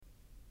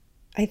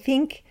I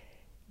think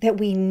that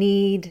we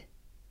need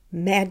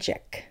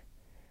magic,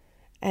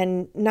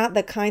 and not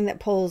the kind that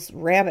pulls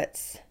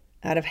rabbits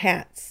out of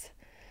hats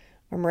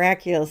or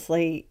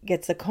miraculously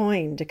gets a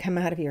coin to come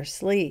out of your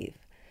sleeve,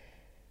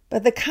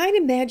 but the kind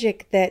of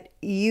magic that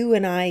you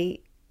and I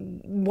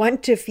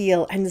want to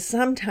feel and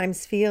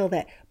sometimes feel,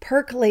 that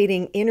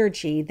percolating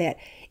energy, that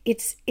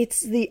it's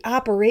the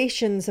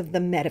operations of the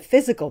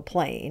metaphysical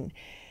plane.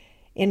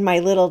 In my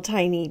little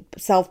tiny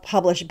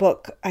self-published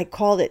book, I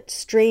called it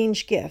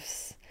Strange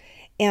Gifts.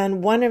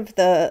 And one of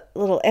the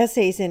little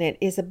essays in it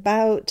is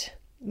about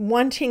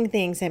wanting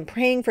things and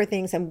praying for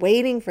things and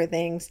waiting for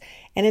things.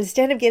 And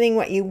instead of getting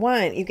what you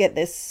want, you get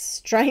this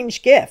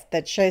strange gift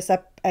that shows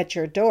up at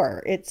your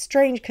door. It's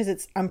strange because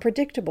it's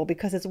unpredictable,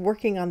 because it's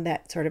working on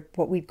that sort of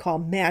what we'd call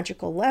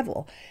magical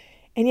level.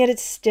 And yet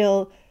it's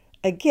still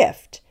a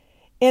gift.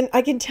 And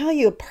I can tell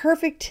you a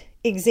perfect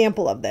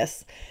example of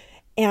this.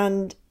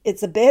 And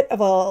it's a bit of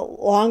a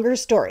longer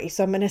story,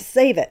 so I'm going to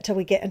save it till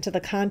we get into the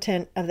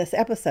content of this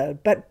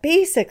episode. But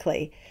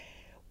basically,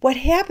 what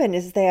happened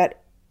is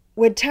that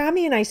when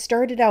Tommy and I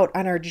started out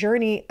on our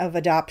journey of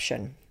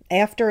adoption,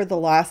 after the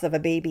loss of a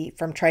baby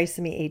from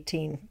trisomy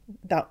 18,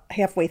 about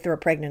halfway through a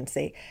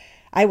pregnancy,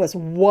 I was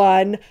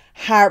one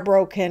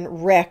heartbroken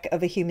wreck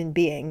of a human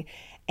being.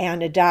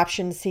 And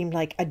adoption seemed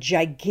like a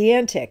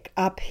gigantic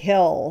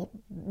uphill,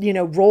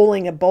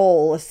 rolling a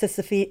bowl, a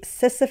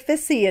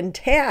Sisyphean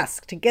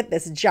task to get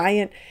this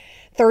giant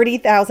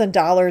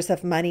 $30,000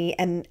 of money.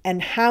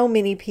 And how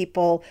many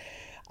people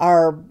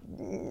are,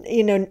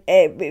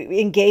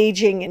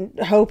 engaging and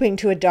hoping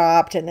to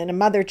adopt, and then a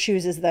mother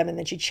chooses them and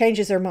then she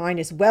changes her mind,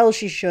 as well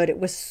she should. It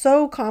was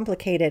so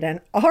complicated.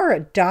 And our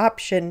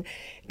adoption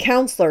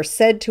counselor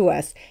said to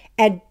us,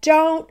 and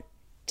don't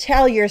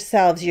tell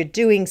yourselves you're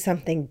doing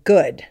something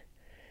good.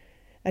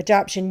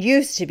 Adoption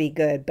used to be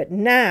good, but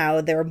now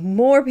there are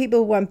more people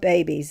who want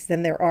babies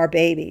than there are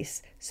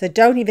babies. So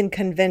don't even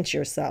convince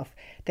yourself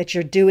that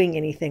you're doing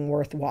anything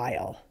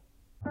worthwhile.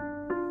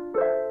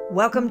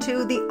 Welcome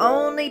to the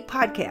only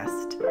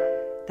podcast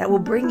that will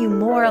bring you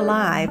more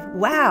alive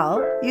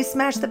while you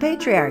smash the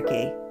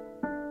patriarchy.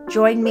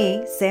 Join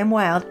me, Sam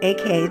Wilde,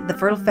 aka The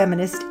Fertile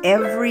Feminist,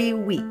 every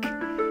week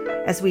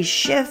as we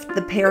shift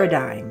the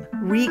paradigm,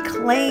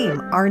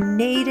 reclaim our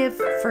native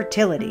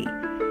fertility,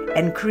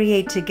 and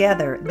create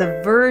together the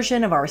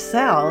version of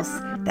ourselves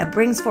that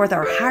brings forth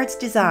our heart's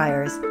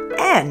desires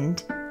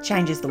and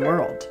changes the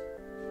world.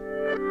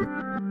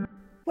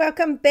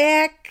 Welcome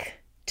back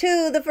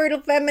to The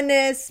Fertile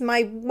Feminist,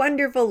 my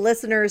wonderful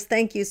listeners.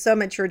 Thank you so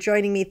much for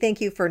joining me. Thank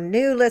you for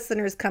new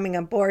listeners coming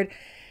on board,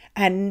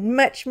 and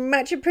much,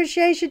 much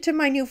appreciation to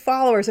my new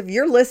followers. If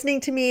you're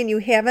listening to me and you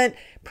haven't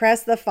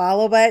pressed the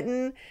follow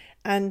button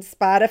on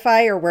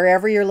Spotify or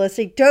wherever you're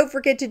listening, don't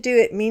forget to do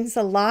it. It means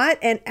a lot.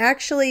 And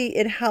actually,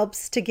 it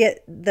helps to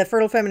get The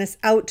Fertile Feminist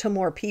out to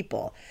more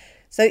people.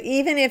 So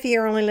even if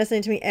you're only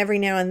listening to me every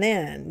now and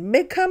then,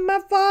 become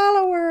a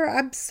follower.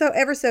 I'm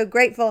so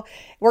grateful.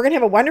 We're going to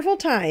have a wonderful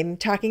time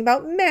talking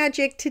about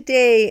magic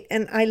today.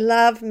 And I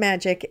love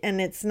magic.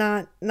 And it's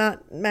not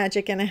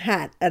magic in a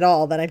hat at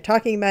all that I'm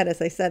talking about,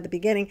 as I said at the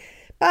beginning.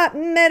 But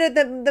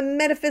the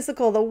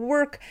metaphysical, the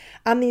work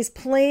on these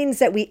planes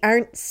that we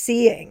aren't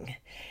seeing.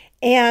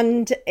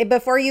 And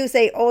before you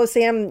say, oh,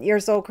 Sam, you're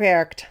so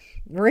correct,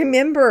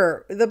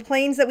 remember, the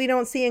planes that we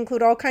don't see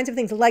include all kinds of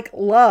things like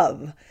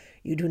love.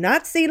 You do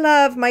not see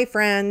love, my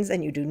friends,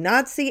 and you do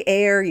not see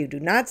air. You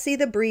do not see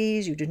the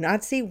breeze. You do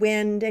not see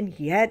wind, and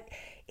yet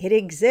it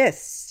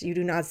exists. You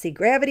do not see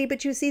gravity,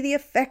 but you see the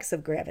effects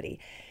of gravity.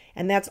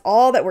 And that's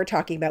all that we're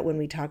talking about when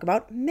we talk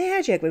about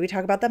magic, when we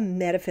talk about the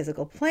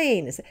metaphysical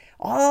plane, is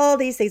all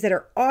these things that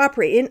are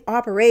in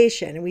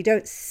operation, and we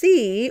don't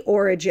see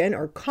origin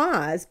or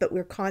cause, but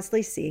we're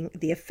constantly seeing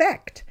the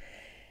effect.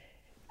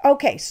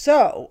 Okay,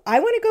 so I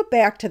want to go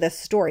back to this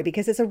story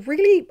because it's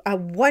a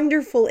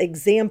wonderful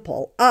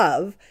example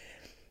of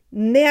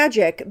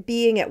magic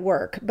being at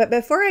work. But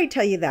before I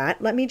tell you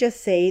that, let me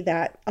just say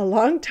that a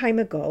long time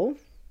ago,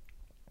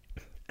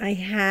 I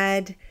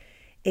had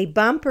a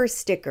bumper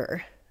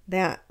sticker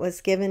that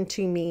was given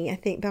to me, I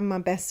think, by my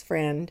best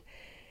friend.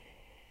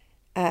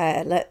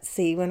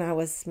 When I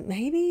was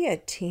maybe a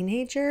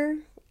teenager,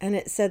 and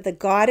it said, "The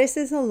goddess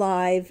is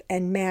alive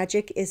and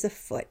magic is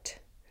afoot."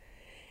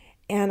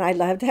 And I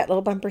loved that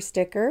little bumper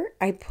sticker.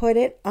 I put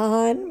it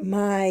on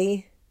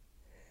my,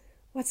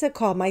 what's it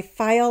called? My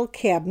file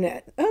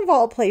cabinet, of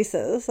all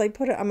places. I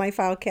put it on my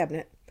file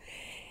cabinet.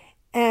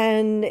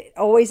 And it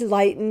always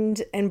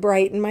lightened and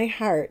brightened my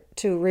heart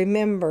to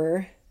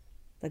remember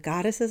the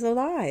goddess is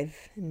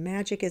alive and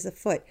magic is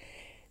afoot.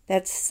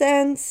 That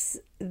sense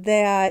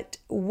that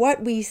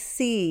what we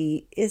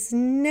see is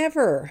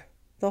never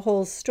the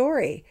whole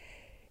story.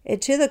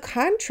 And to the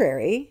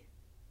contrary,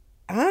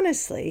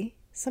 honestly,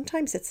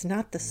 sometimes it's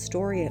not the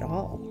story at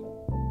all.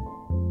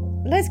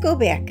 Let's go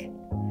back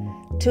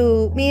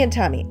to me and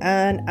Tommy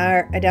on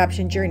our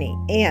adoption journey.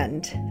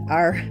 And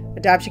our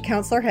adoption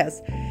counselor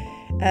has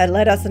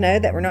let us know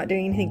that we're not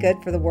doing anything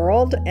good for the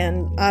world.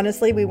 And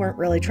honestly, we weren't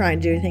really trying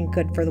to do anything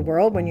good for the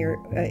world when you're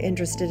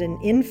interested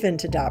in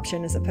infant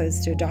adoption as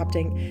opposed to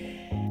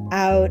adopting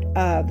out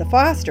of the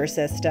foster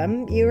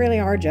system. You really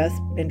are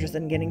just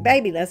interested in getting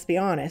baby, let's be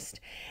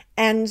honest.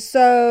 And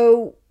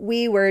so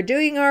we were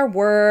doing our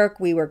work,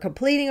 we were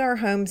completing our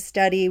home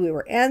study, we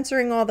were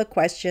answering all the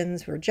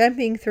questions, we were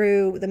jumping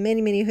through the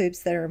many, many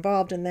hoops that are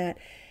involved in that,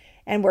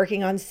 and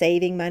working on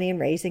saving money and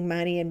raising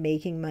money and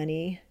making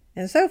money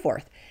and so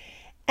forth.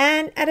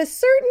 And at a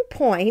certain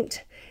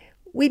point,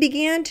 we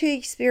began to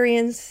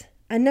experience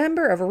a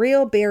number of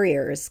real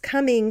barriers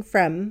coming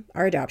from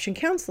our adoption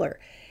counselor.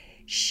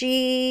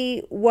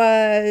 She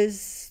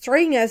was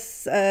throwing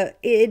us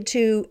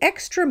into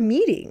extra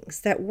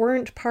meetings that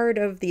weren't part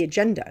of the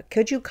agenda.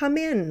 Could you come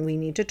in? We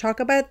need to talk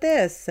about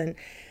this. And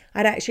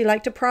I'd actually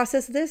like to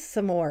process this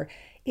some more.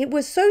 It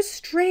was so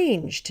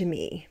strange to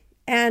me.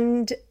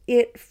 And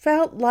it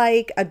felt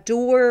like a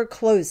door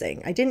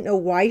closing. I didn't know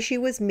why she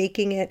was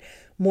making it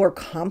more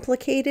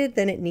complicated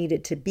than it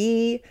needed to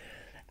be.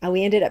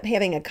 We ended up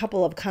having a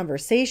couple of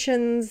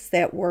conversations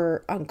that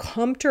were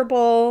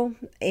uncomfortable,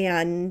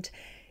 and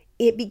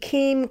it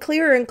became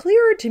clearer and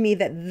clearer to me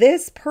that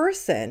this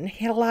person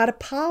had a lot of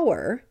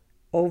power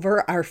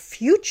over our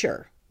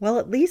future. Well,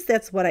 at least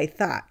that's what I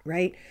thought,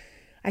 right?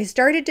 I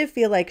started to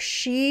feel like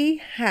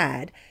she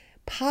had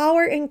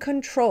power and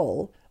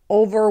control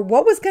over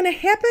what was going to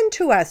happen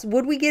to us.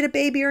 Would we get a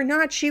baby or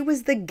not? She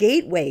was the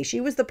gateway. She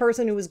was the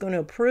person who was going to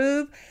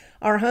approve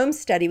our home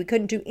study. We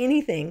couldn't do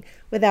anything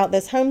without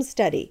this home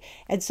study.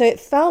 And so it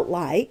felt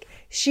like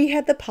she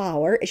had the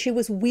power. She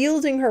was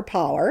wielding her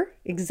power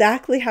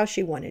exactly how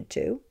she wanted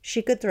to.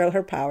 She could throw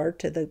her power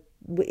to the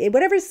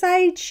whatever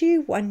side she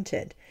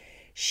wanted.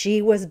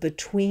 She was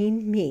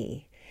between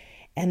me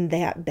and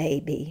that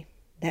baby,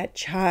 that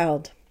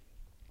child.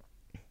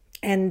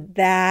 And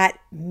that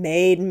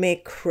made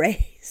me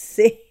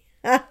crazy.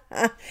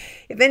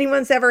 If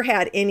anyone's ever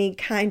had any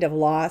kind of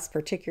loss,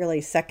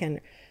 particularly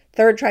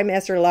third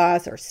trimester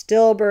loss or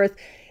stillbirth,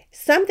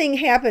 something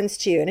happens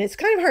to you. And it's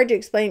kind of hard to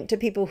explain to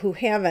people who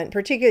haven't,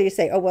 particularly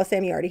say, oh, well,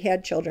 Sam, you already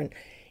had children.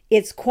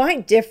 It's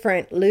quite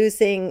different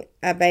losing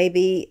a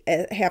baby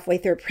halfway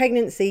through a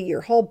pregnancy,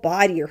 your whole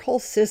body, your whole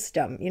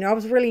system. I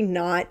was really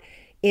not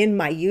in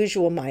my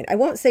usual mind. I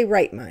won't say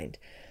right mind,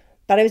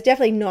 but I was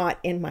definitely not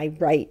in my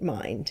right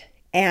mind.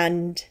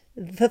 And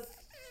the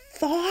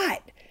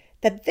thought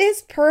that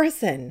this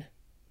person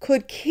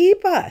could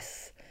keep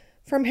us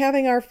from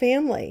having our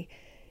family,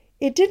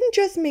 it didn't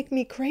just make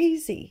me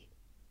crazy.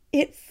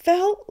 It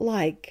felt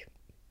like,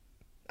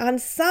 on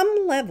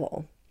some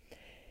level,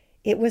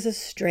 it was a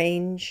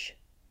strange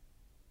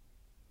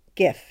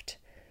gift.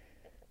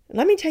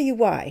 Let me tell you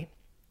why.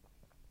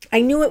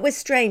 I knew it was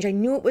strange. I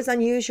knew it was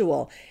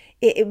unusual.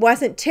 It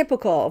wasn't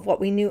typical of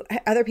what we knew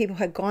other people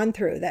had gone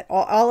through, that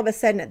all of a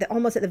sudden,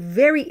 almost at the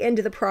very end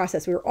of the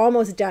process, we were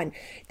almost done.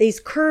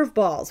 These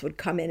curveballs would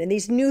come in and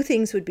these new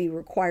things would be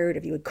required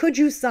of you. Could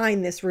you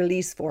sign this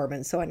release form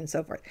and so on and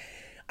so forth?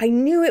 I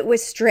knew it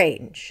was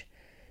strange.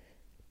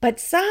 But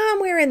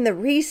somewhere in the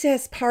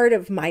recess part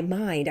of my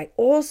mind, I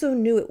also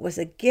knew it was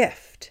a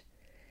gift,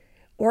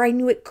 or I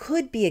knew it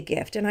could be a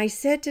gift. And I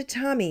said to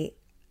Tommy,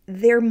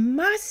 there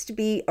must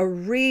be a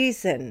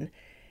reason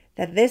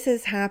that this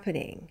is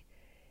happening.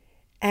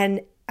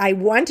 And I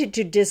wanted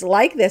to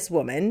dislike this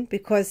woman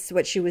because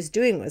what she was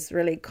doing was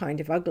really kind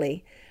of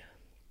ugly.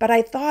 But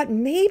I thought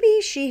maybe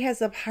she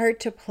has a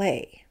part to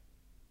play.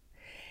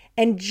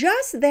 And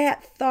just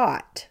that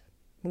thought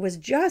was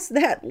just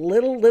that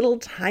little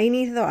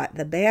tiny thought,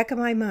 the back of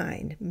my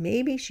mind.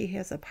 Maybe she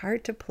has a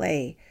part to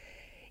play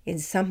in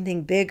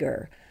something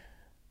bigger,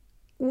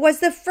 was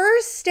the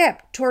first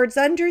step towards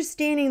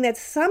understanding that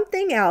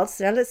something else,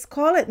 now let's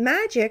call it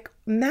magic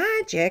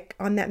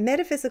on that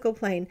metaphysical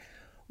plane,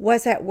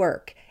 was at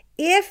work.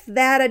 If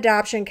that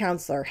adoption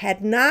counselor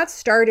had not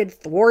started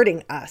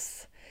thwarting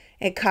us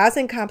and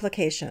causing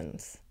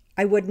complications,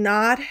 I would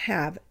not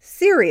have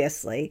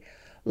seriously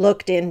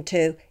looked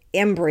into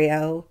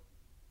embryo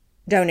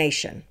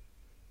donation.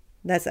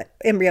 That's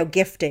embryo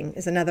gifting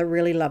is another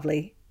really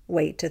lovely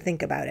way to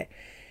think about it.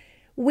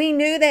 We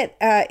knew that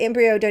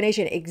embryo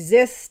donation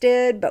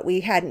existed, but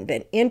we hadn't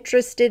been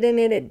interested in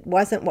it. It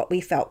wasn't what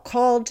we felt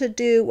called to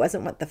do,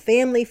 wasn't what the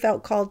family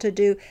felt called to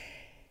do.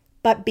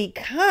 But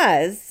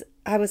because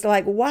I was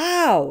like,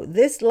 wow,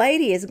 this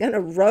lady is going to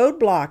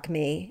roadblock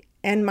me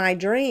and my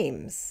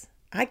dreams.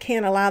 I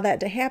can't allow that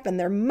to happen.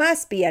 There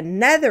must be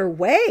another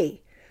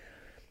way.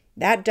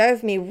 That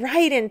dove me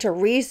right into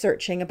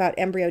researching about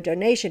embryo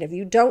donation. If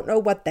you don't know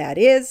what that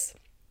is,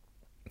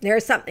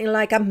 there's something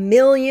like 1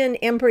 million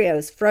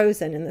embryos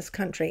frozen in this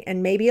country,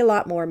 and maybe a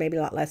lot more, maybe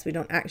a lot less. We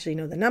don't actually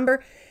know the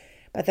number,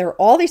 but there are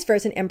all these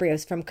frozen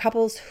embryos from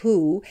couples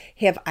who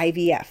have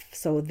IVF.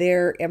 So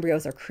their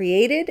embryos are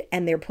created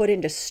and they're put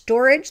into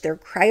storage. They're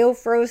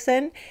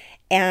cryo-frozen,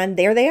 and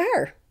there they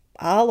are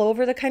all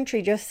over the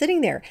country just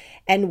sitting there.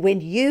 And when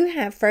you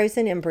have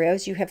frozen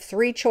embryos, you have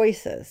 3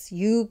 choices.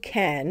 You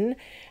can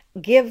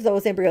give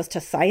those embryos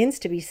to science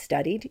to be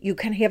studied. You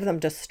can have them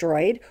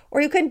destroyed,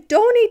 or you can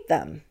donate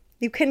them.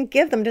 You can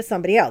give them to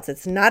somebody else.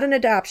 It's not an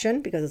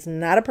adoption because it's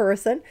not a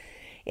person.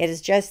 It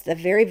is just the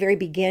very, very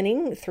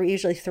beginning,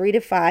 usually 3 to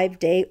 5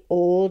 day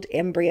old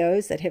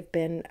embryos that have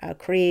been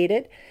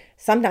created.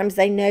 Sometimes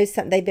they know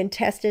they've been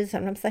tested,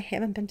 sometimes they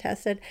haven't been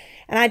tested.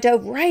 And I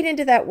dove right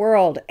into that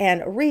world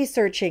and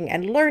researching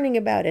and learning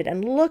about it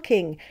and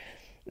looking.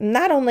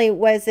 Not only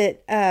was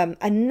it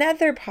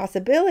another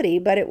possibility,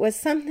 but it was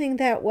something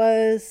that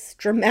was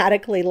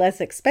dramatically less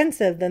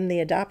expensive than the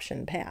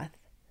adoption path.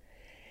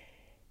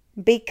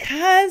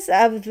 Because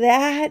of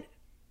that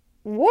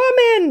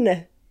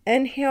woman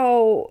and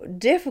how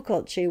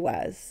difficult she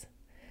was,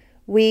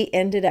 we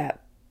ended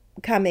up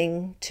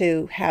coming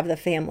to have the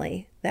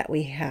family that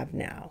we have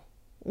now,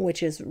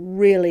 which is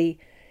really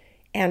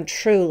and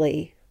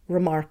truly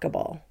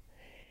remarkable.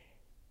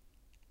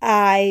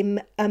 I'm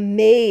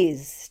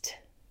amazed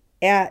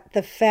at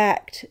the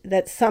fact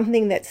that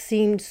something that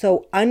seemed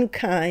so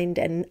unkind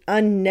and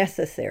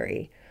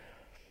unnecessary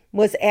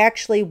was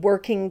actually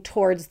working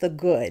towards the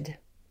good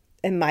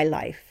in my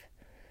life.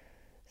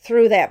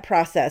 Through that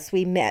process,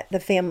 we met the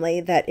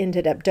family that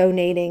ended up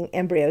donating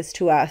embryos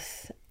to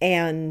us,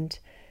 and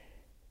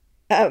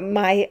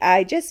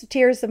just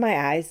tears in my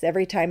eyes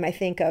every time I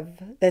think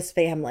of this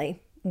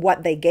family,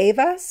 what they gave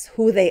us,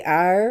 who they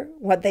are,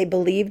 what they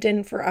believed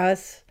in for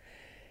us,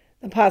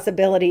 the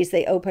possibilities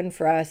they opened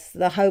for us,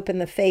 the hope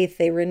and the faith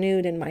they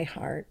renewed in my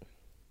heart.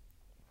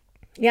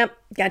 Yep,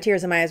 got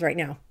tears in my eyes right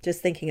now,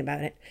 just thinking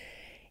about it.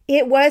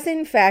 It was,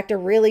 in fact, a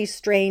really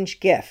strange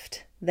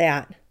gift,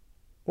 that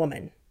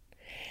woman.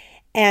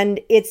 And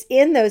it's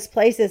in those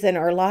places in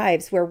our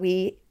lives where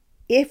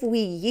if we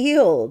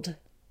yield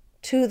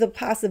to the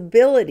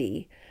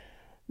possibility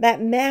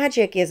that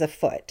magic is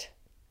afoot,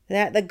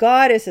 that the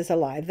goddess is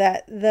alive,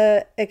 that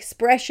the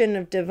expression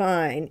of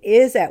divine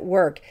is at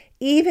work,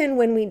 even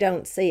when we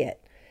don't see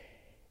it,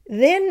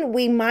 then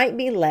we might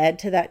be led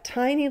to that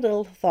tiny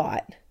little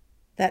thought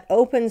that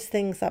opens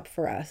things up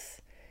for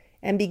us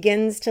and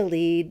begins to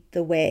lead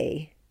the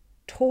way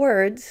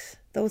towards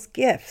those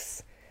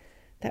gifts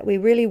that we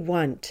really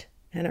want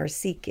and are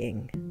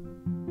seeking.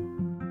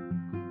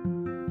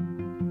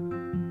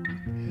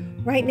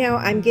 Right now,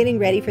 I'm getting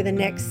ready for the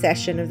next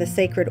session of the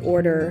Sacred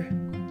Order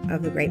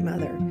of the Great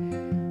Mother,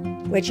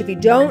 which, if you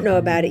don't know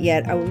about it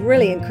yet, I would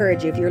really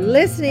encourage you. If you're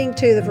listening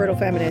to The Fertile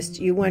Feminist,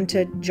 you want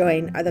to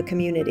join the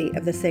community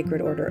of the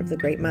Sacred Order of the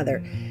Great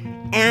Mother.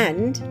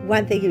 And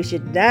one thing you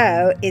should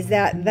know is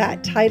that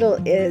that title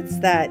is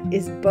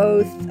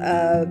both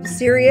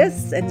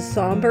serious and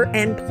somber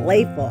and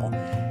playful,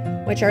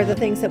 which are the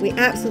things that we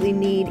absolutely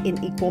need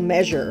in equal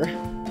measure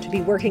to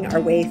be working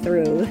our way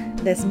through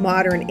this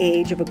modern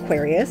age of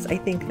Aquarius. I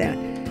think that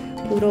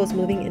Pluto's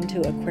moving into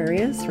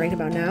Aquarius right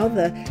about now.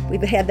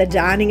 We've had the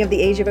dawning of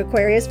the age of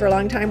Aquarius for a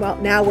long time. Well,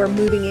 now we're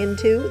moving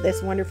into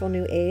this wonderful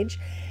new age.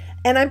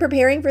 And I'm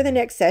preparing for the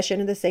next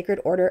session of the Sacred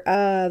Order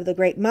of the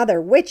Great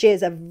Mother, which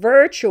is a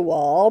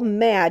virtual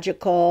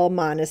magical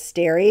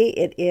monastery.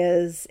 It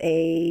is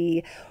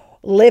a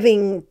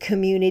living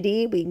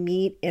community. We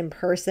meet in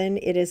person.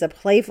 It is a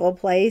playful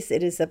place.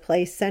 It is a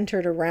place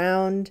centered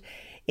around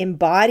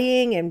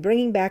embodying and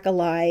bringing back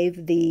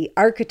alive the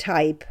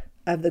archetype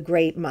of the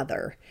Great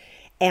Mother.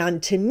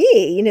 And to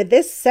me,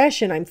 this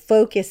session, I'm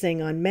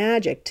focusing on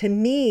magic. To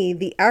me,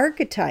 the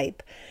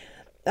archetype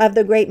of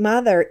the Great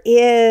Mother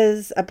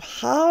is a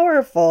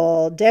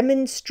powerful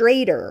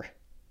demonstrator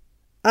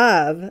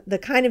of the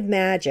kind of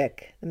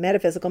magic, the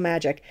metaphysical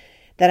magic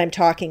that I'm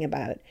talking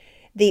about.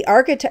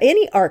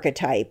 Any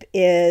archetype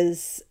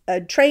is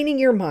training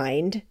your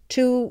mind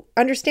to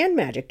understand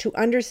magic, to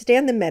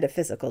understand the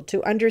metaphysical,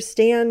 to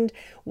understand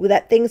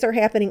that things are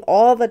happening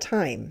all the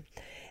time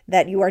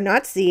that you are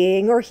not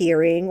seeing or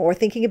hearing or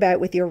thinking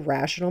about with your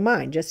rational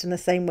mind, just in the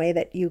same way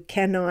that you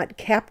cannot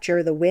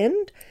capture the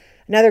wind.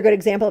 Another good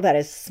example of that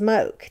is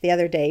smoke. The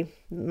other day,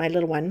 my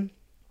little one,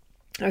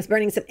 I was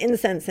burning some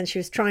incense and she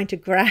was trying to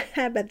grab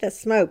at the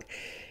smoke.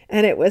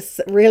 And it was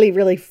really,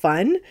 really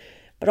fun,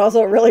 but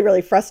also a really,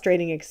 really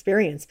frustrating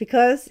experience,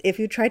 because if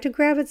you try to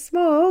grab at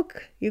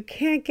smoke, you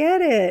can't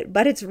get it.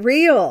 But it's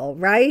real,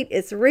 right?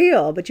 It's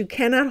real, but you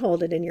cannot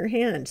hold it in your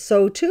hand.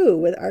 So too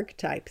with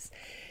archetypes.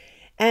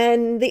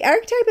 And the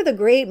archetype of the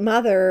Great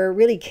Mother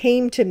really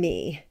came to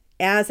me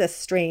as a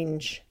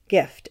strange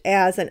gift,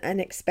 as an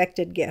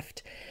unexpected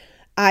gift.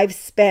 I've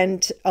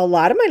spent a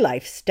lot of my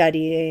life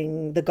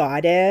studying the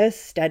goddess,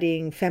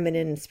 studying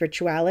feminine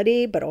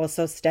spirituality, but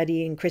also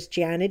studying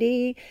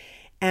Christianity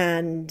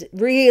and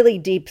really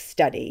deep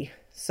study.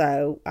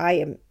 So I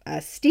am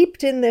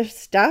steeped in this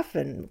stuff.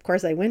 And of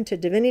course, I went to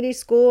divinity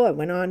school. I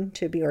went on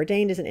to be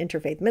ordained as an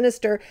interfaith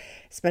minister,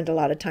 spent a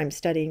lot of time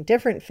studying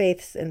different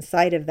faiths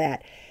inside of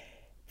that.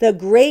 The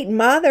Great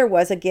Mother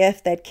was a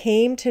gift that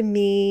came to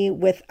me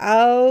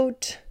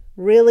without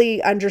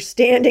really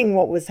understanding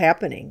what was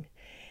happening.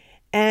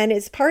 And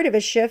it's part of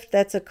a shift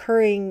that's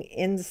occurring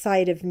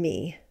inside of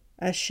me,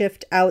 a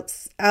shift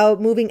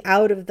moving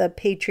out of the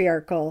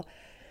patriarchal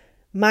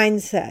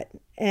mindset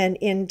and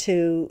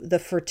into the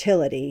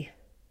fertility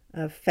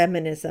of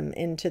feminism,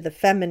 into the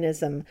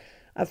feminism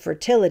of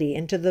fertility,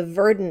 into the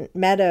verdant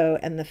meadow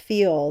and the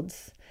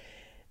fields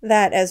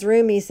that, as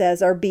Rumi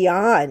says, are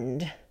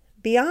beyond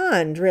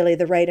really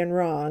the right and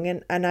wrong.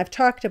 And I've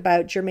talked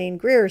about Germaine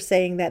Greer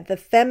saying that the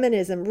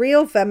feminism,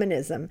 real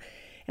feminism,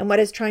 and what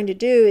it's trying to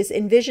do is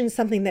envision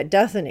something that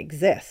doesn't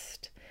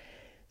exist.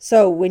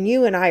 So when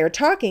you and I are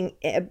talking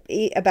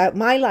about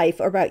my life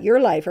or about your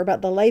life or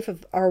about the life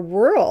of our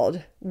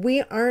world,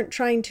 we aren't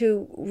trying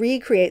to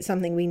recreate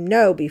something we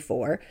know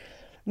before.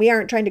 We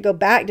aren't trying to go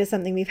back to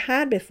something we've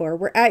had before.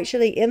 We're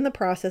actually in the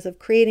process of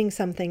creating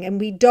something,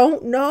 and we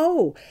don't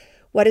know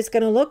what it's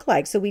going to look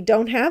like. So we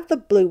don't have the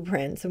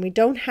blueprints and we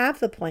don't have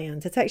the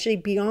plans. It's actually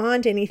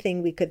beyond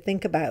anything we could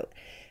think about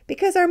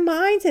because our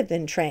minds have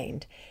been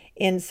trained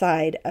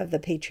inside of the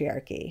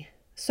patriarchy.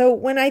 So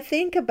when I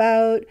think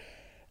about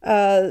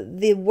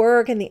the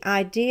work and the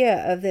idea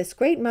of this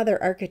great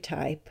mother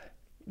archetype,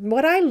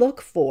 what I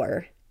look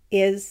for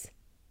is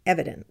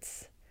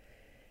evidence.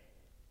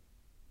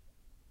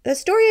 The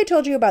story I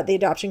told you about the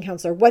adoption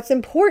counselor, what's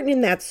important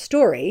in that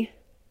story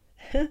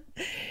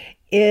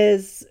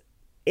is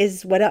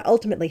what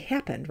ultimately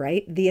happened,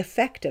 right? The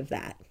effect of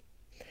that.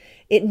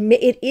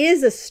 It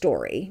is a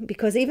story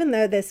because even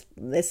though this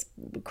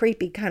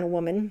creepy kind of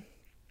woman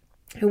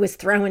who was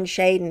throwing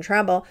shade and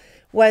trouble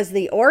was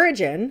the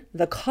origin,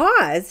 the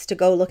cause to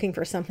go looking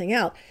for something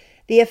else,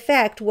 the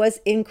effect was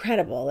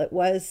incredible. It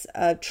was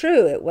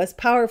true. It was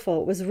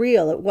powerful. It was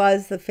real. It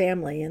was the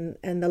family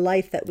and the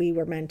life that we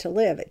were meant to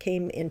live. It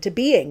came into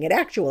being. It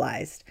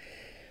actualized.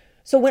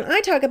 So when I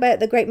talk about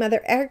the great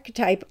mother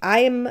archetype, I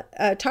am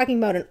talking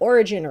about an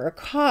origin or a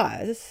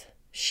cause.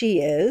 She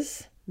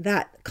is.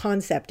 That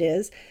concept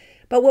is.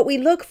 But what we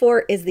look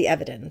for is the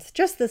evidence.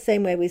 Just the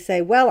same way we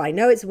say, well, I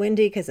know it's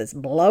windy because it's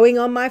blowing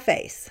on my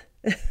face.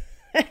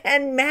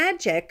 And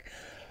magic,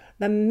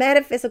 the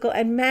metaphysical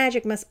and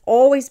magic must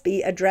always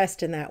be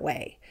addressed in that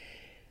way.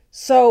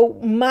 So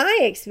my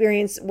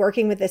experience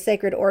working with the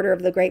Sacred Order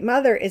of the Great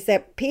Mother is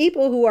that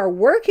people who are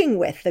working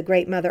with the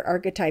Great Mother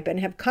archetype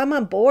and have come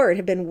on board,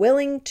 have been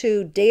willing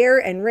to dare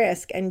and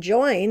risk and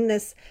join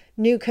this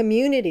new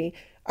community,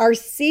 are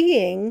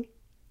seeing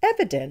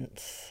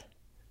evidence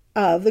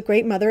of the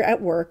Great Mother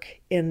at work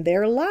in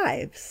their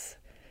lives.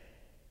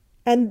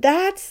 And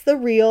that's the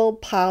real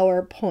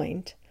power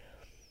point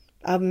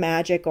of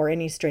magic or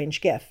any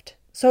strange gift.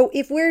 So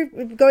if we're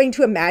going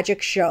to a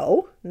magic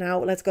show, now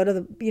let's go to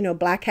the,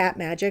 black hat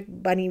magic,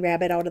 bunny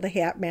rabbit out of the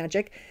hat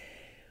magic.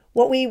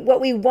 What we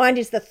want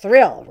is the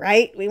thrill,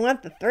 right? We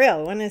want the thrill.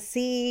 We want to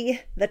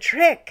see the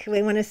trick.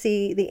 We want to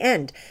see the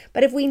end.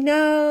 But if we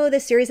know the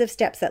series of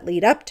steps that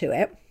lead up to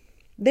it,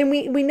 then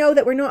we know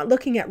that we're not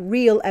looking at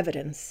real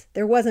evidence.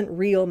 There wasn't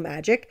real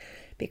magic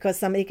because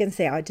somebody can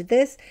say, I did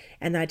this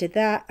and I did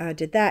that,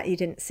 you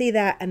didn't see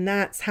that. And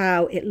that's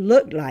how it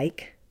looked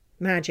like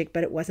magic,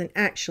 but it wasn't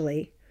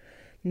actually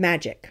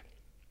magic.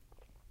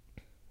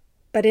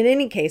 But in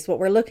any case, what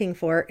we're looking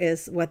for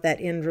is what that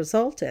end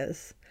result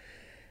is.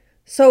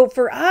 So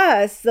for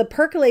us, the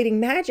percolating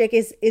magic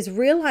is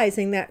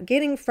realizing that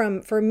getting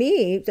from, for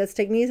me, let's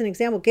take me as an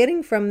example,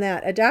 getting from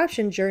that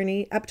adoption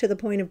journey up to the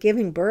point of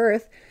giving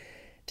birth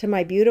to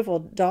my beautiful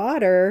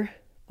daughter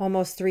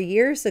almost 3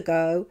 years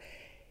ago,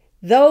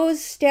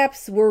 those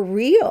steps were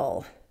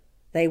real.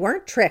 They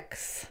weren't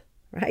tricks,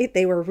 right?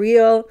 They were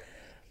real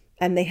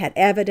and they had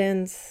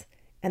evidence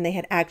and they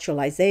had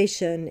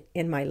actualization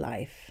in my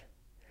life.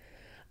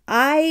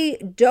 I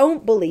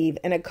don't believe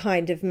in a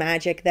kind of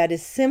magic that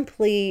is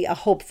simply a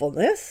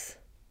hopefulness.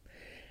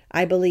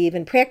 I believe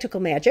in practical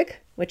magic,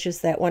 which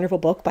is that wonderful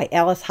book by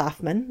Alice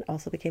Hoffman,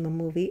 also became a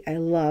movie. I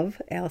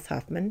love Alice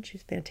Hoffman.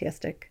 She's a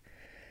fantastic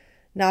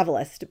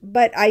novelist.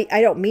 But I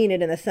don't mean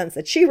it in the sense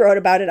that she wrote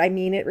about it. I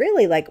mean it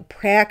really like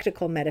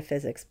practical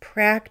metaphysics,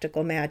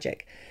 practical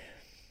magic,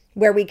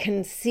 where we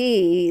can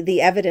see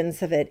the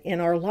evidence of it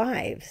in our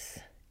lives.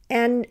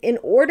 And in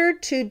order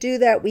to do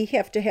that, we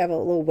have to have a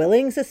little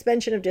willing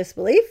suspension of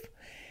disbelief,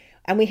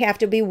 and we have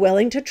to be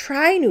willing to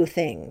try new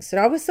things. And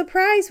I was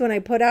surprised when I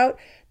put out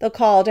the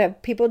call to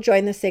have people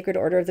join the Sacred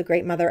Order of the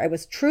Great Mother. I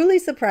was truly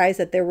surprised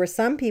that there were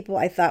some people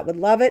I thought would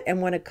love it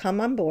and want to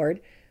come on board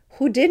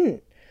who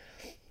didn't.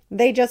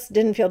 They just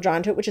didn't feel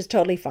drawn to it, which is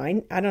totally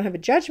fine. I don't have a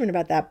judgment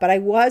about that, but I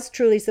was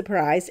truly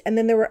surprised. And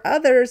then there were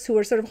others who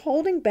were sort of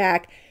holding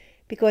back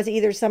because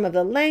either some of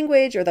the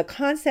language or the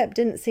concept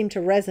didn't seem to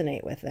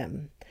resonate with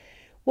them.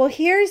 Well,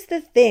 here's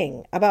the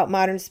thing about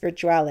modern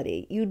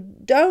spirituality. You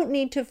don't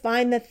need to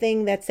find the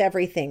thing that's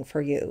everything for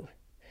you,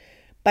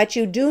 but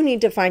you do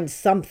need to find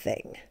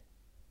something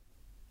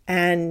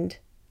and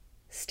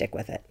stick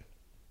with it.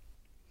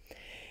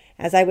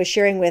 As I was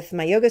sharing with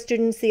my yoga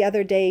students the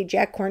other day,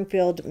 Jack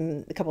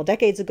Kornfield, a couple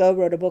decades ago,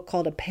 wrote a book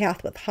called A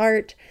Path with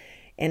Heart.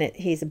 And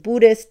he's a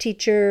Buddhist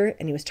teacher,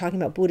 and he was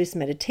talking about Buddhist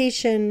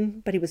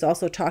meditation, but he was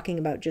also talking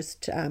about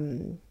just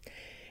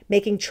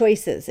making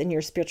choices in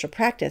your spiritual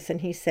practice. And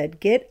he said,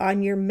 get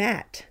on your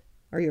mat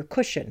or your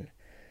cushion.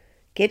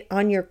 Get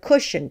on your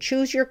cushion,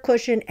 choose your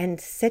cushion and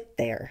sit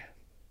there.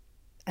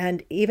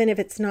 And even if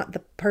it's not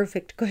the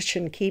perfect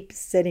cushion, keep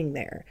sitting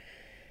there.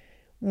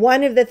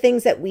 One of the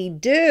things that we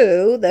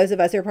do, those of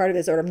us who are part of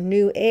this sort of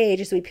new age,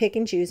 is we pick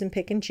and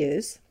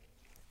choose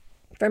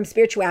from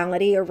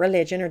spirituality or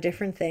religion or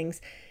different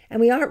things. And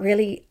we aren't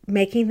really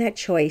making that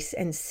choice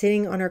and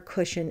sitting on our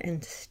cushion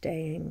and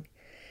staying.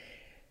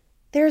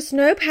 There's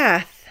no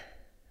path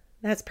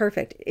that's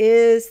perfect.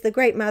 Is the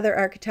Great Mother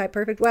archetype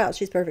perfect? Well,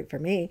 she's perfect for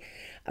me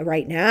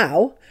right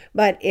now,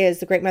 but is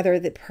the Great Mother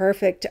the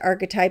perfect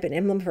archetype and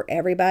emblem for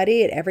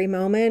everybody at every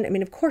moment? I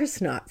mean, of course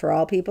not for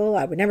all people.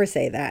 I would never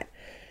say that.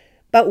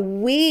 But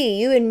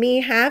you and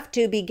me, have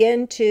to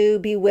begin to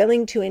be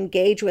willing to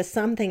engage with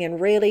something and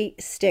really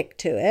stick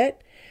to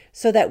it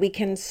so that we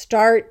can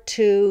start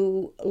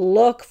to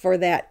look for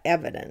that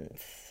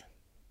evidence.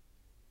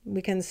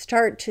 We can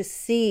start to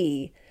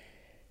see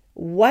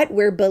what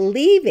we're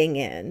believing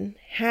in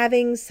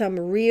having some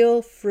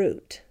real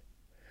fruit.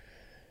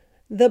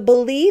 The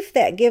belief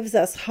that gives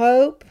us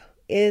hope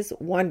is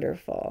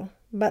wonderful,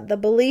 but the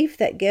belief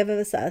that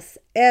gives us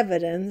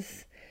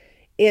evidence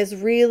is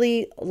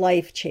really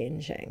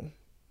life-changing.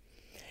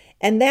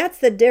 And that's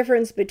the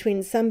difference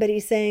between somebody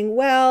saying,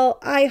 well,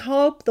 I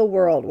hope the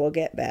world will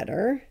get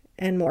better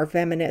and more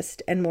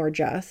feminist and more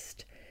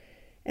just,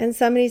 and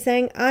somebody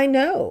saying, I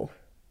know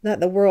that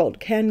the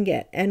world can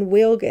get and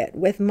will get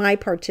with my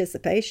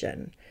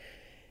participation.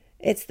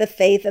 It's the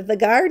faith of the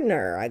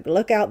gardener. I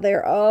look out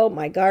there, oh,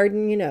 my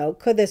garden,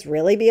 could this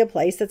really be a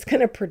place that's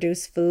going to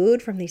produce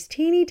food from these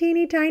teeny,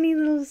 teeny, tiny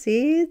little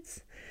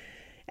seeds?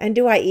 And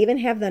do I even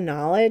have the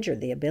knowledge or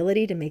the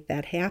ability to make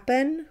that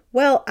happen?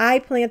 Well, I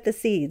plant the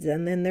seeds,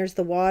 and then there's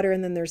the water,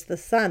 and then there's the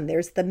sun.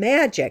 There's the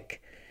magic.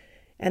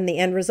 And the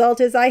end result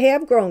is I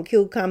have grown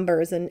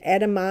cucumbers and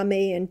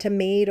edamame and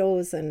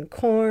tomatoes and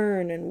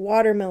corn and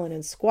watermelon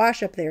and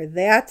squash up there.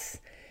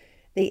 That's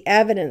the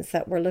evidence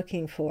that we're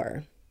looking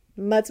for.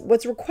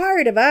 What's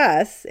required of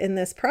us in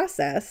this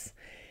process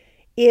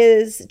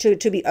is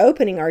to be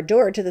opening our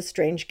door to the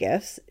strange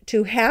gifts,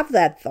 to have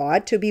that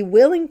thought, to be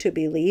willing to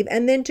believe,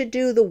 and then to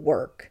do the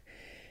work.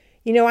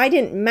 I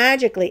didn't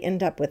magically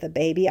end up with a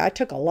baby. I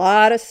took a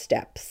lot of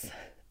steps.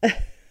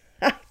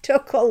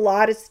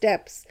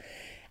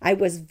 I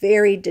was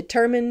very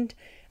determined.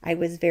 I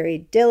was very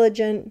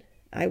diligent.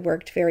 I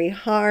worked very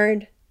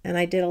hard, and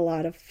I did a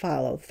lot of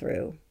follow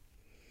through.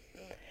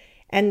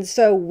 And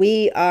so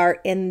we are,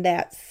 in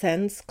that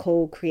sense,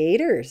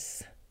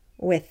 co-creators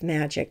with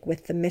magic,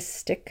 with the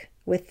mystic,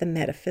 with the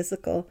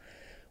metaphysical,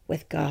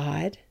 with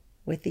God,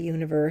 with the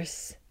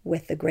universe,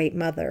 with the Great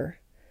Mother.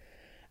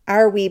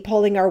 Are we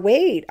pulling our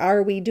weight?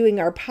 Are we doing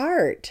our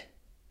part?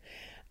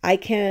 I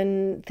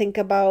can think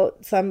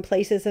about some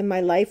places in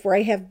my life where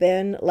I have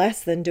been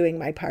less than doing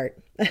my part,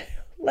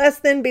 less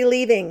than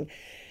believing.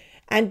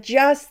 And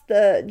just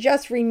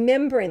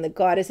remembering that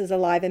Goddess is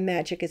alive and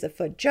magic is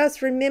afoot,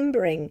 just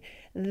remembering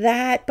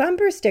that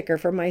bumper sticker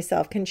for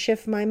myself can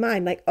shift my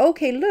mind. Like,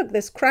 okay, look,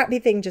 this crappy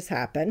thing just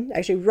happened.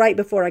 Actually, right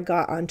before I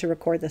got on to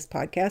record this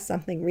podcast,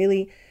 something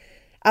really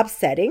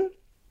upsetting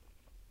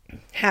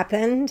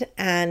happened,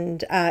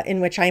 and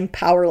in which I'm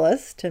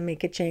powerless to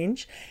make a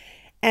change.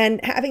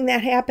 And having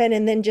that happen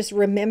and then just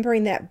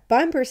remembering that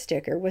bumper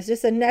sticker was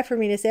just enough for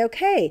me to say,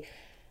 okay,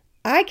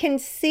 I can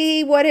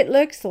see what it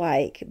looks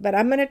like, but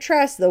I'm going to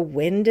trust the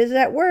wind is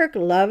at work,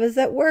 love is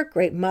at work,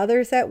 Great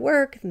Mother's at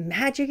work,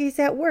 magic is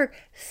at work.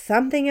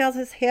 Something else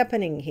is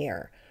happening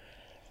here.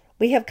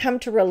 We have come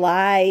to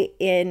rely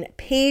in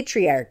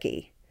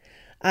patriarchy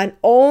on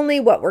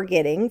only what we're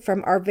getting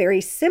from our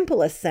very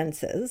simplest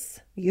senses,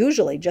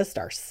 usually just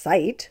our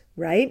sight,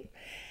 right?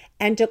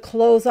 And to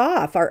close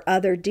off our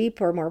other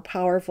deeper, more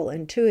powerful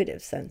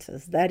intuitive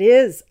senses. That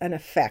is an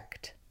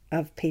effect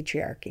of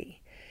patriarchy.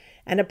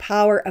 And a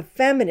power of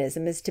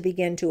feminism is to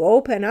begin to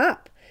open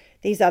up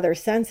these other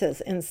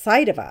senses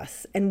inside of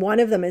us. And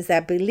one of them is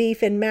that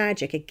belief in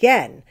magic.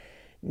 Again,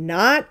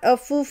 not a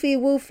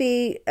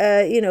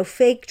foofy-woofy,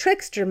 fake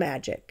trickster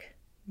magic,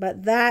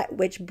 but that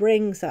which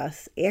brings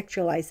us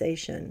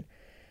actualization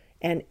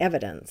and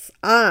evidence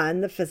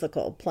on the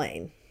physical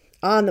plane,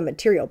 on the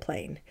material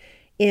plane,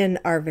 in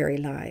our very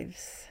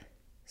lives.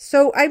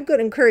 So I'm going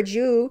to encourage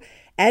you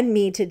and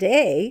me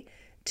today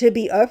to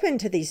be open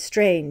to these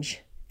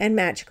strange and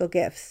magical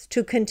gifts,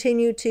 to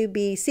continue to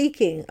be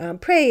seeking,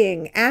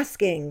 praying,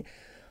 asking,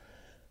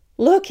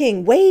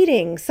 looking,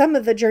 waiting. Some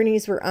of the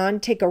journeys we're on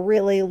take a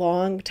really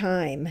long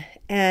time,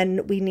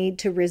 and we need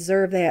to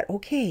reserve that.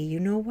 Okay, you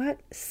know what?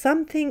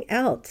 Something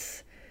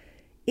else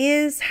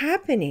is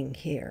happening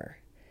here.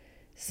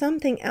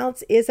 Something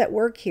else is at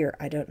work here.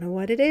 I don't know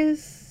what it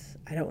is.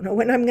 I don't know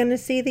when I'm going to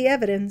see the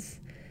evidence,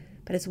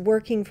 but it's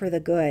working for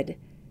the good.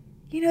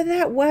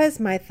 That was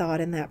my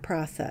thought in that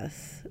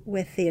process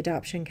with the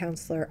adoption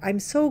counselor. I'm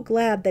so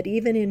glad that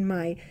even in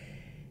my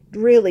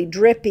really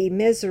drippy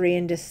misery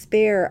and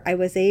despair, I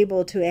was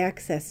able to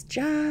access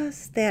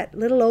just that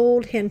little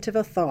old hint of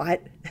a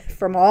thought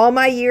from all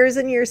my years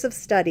and years of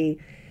study,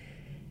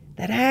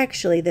 that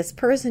actually this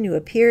person who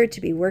appeared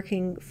to be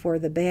working for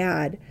the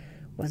bad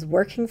was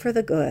working for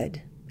the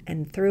good,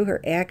 and through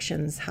her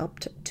actions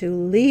helped to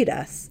lead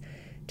us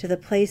to the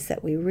place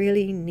that we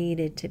really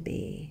needed to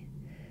be.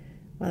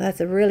 Well,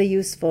 that's a really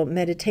useful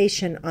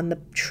meditation on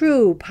the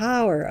true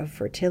power of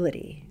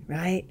fertility,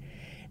 right?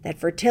 That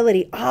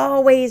fertility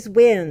always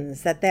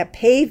wins, that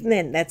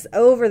pavement that's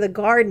over the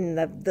garden,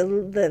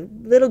 the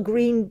little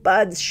green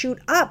buds shoot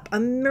up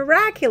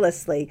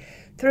miraculously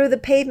through the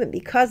pavement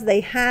because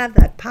they have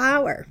that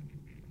power.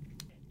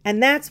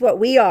 And that's what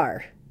we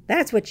are.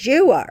 That's what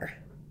you are.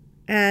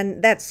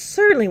 And that's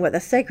certainly what the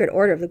Sacred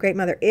Order of the Great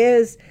Mother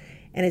is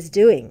and is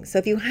doing. So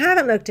if you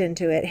haven't looked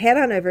into it, head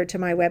on over to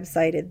my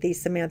website at The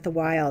Samantha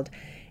Wild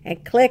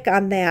and click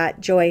on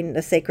that, join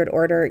the Sacred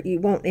Order.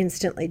 You won't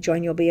instantly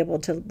join. You'll be able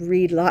to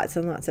read lots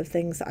and lots of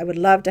things. I would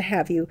love to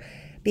have you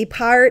be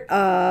part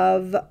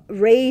of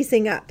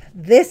raising up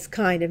this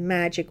kind of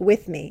magic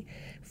with me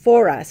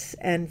for us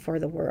and for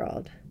the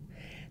world.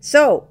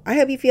 So I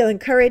hope you feel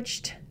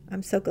encouraged.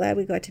 I'm so glad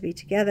we got to be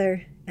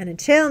together. And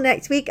until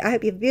next week, I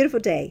hope you have a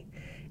beautiful day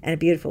and a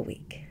beautiful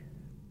week.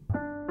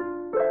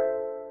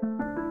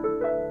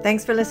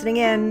 Thanks for listening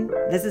in.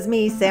 This is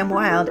me, Sam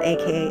Wild,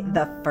 aka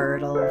The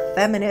Fertile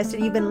Feminist,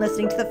 and you've been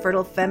listening to the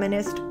Fertile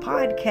Feminist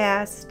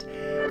podcast.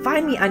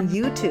 Find me on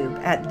YouTube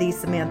at The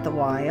Samantha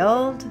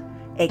Wild,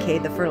 aka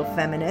The Fertile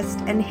Feminist,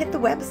 and hit the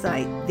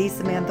website,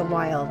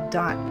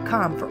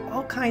 thesamanthawild.com, for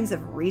all kinds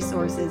of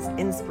resources,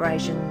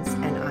 inspirations,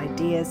 and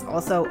ideas.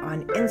 Also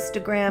on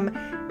Instagram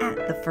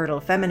at The Fertile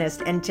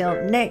Feminist.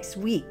 Until next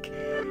week,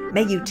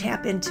 may you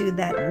tap into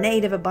that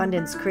native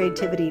abundance,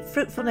 creativity,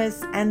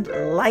 fruitfulness, and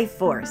life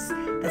force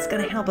that's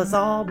going to help us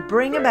all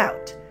bring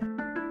about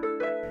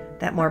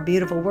that more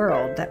beautiful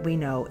world that we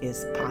know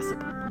is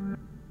possible.